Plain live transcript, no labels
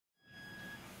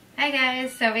Hi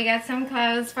guys, so we got some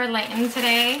clothes for Layton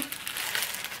today.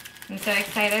 I'm so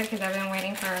excited because I've been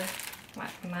waiting for, what,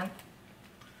 a month?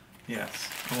 Yes,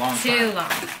 a long time. Too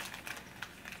long.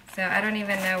 So I don't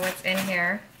even know what's in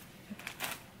here.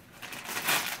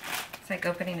 It's like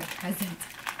opening a present.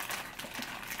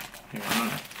 Here, I'm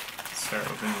gonna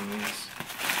start opening these.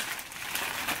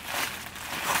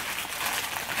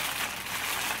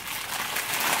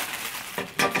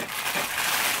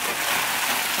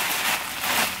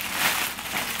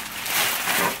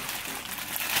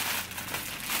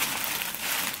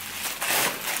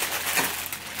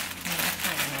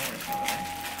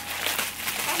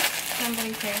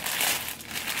 Somebody's here.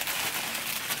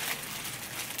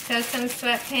 So some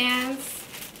sweatpants.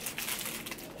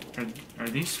 Are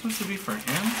these supposed to be for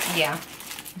him? Yeah.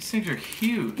 These things are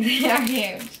huge. They are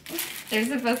huge. They're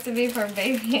supposed to be for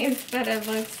babies, but it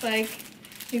looks like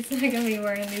he's not going to be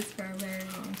wearing these for a very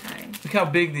long time. Look how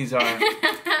big these are.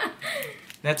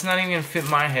 That's not even going to fit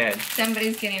my head.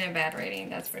 Somebody's getting a bad rating,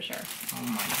 that's for sure. Oh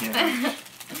my gosh.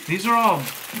 These are all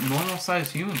normal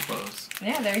sized human clothes.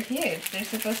 Yeah, they're huge. They're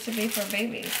supposed to be for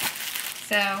babies.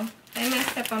 So, they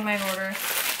messed up on my order.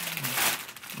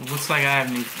 It looks like I have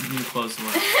new clothes to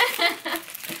wear.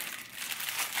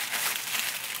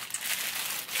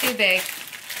 Too big.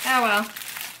 Oh well.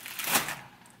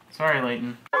 Sorry,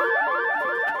 Layton.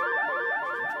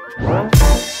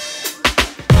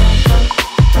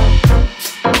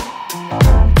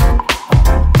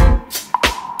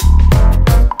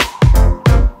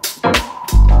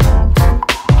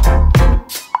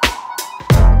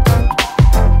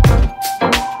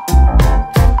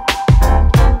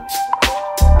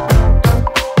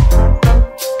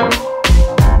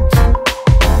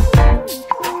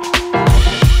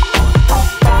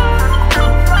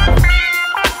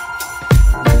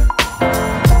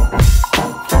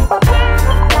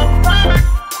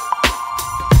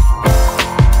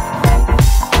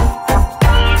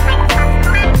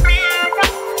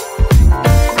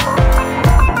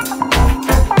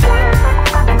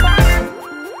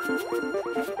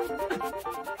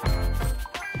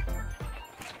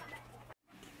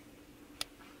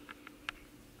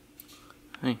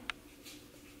 Hey.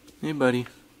 Hey, buddy.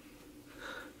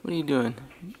 What are you doing?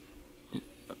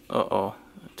 Uh-oh.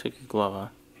 I took your glove off.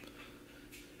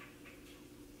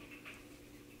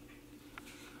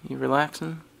 You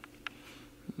relaxing?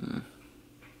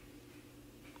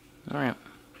 Alright.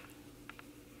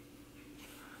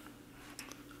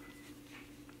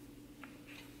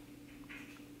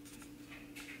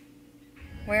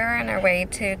 We're on our way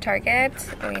to Target.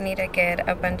 We need to get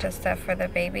a bunch of stuff for the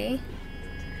baby.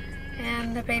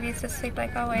 And the baby's asleep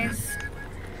like always.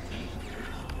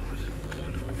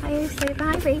 Are you asleep?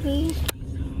 Hi, baby.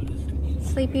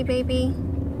 Sleepy baby.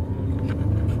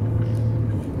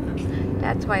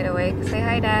 Dad's wide awake. Say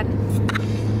hi, Dad.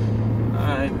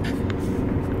 Hi.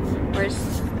 We're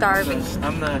starving.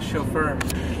 I'm the chauffeur.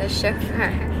 The chauffeur.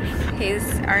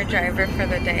 He's our driver for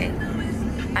the day.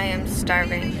 I am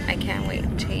starving. I can't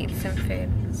wait to eat some food.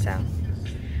 So,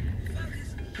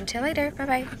 until later.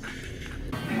 Bye-bye.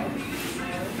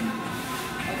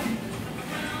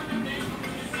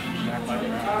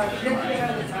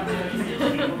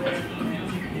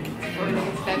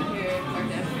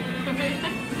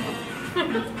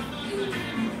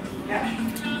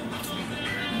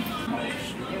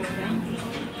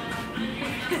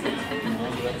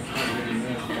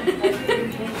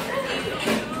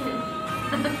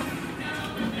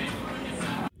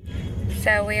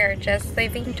 So we are just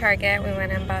leaving Target. We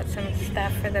went and bought some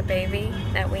stuff for the baby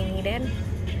that we needed.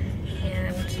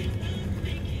 And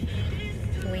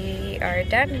we are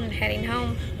done and heading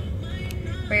home.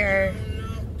 We are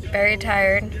very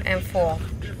tired and full.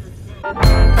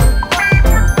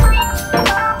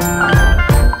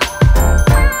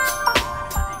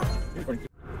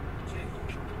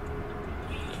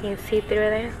 Can you see through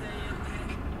there?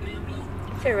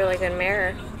 It's a really good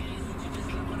mirror.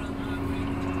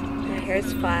 My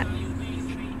hair's flat.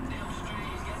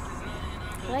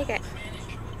 I like it.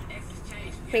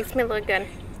 Makes me look good.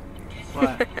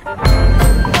 What?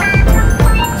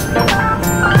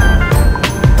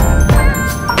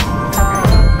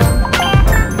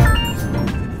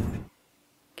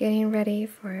 Getting ready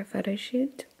for a photo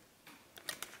shoot.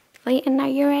 Layton, are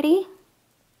you ready?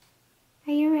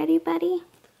 Are you ready, buddy?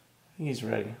 He's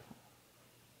ready.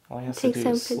 All he has to do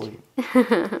is sleep.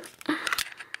 Hi,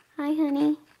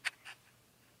 honey.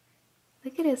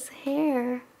 Look at his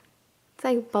hair. It's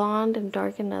like blonde and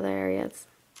dark in other areas.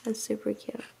 That's super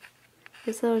cute.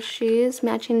 His little shoes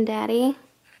matching daddy.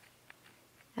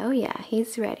 Oh yeah,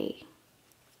 he's ready.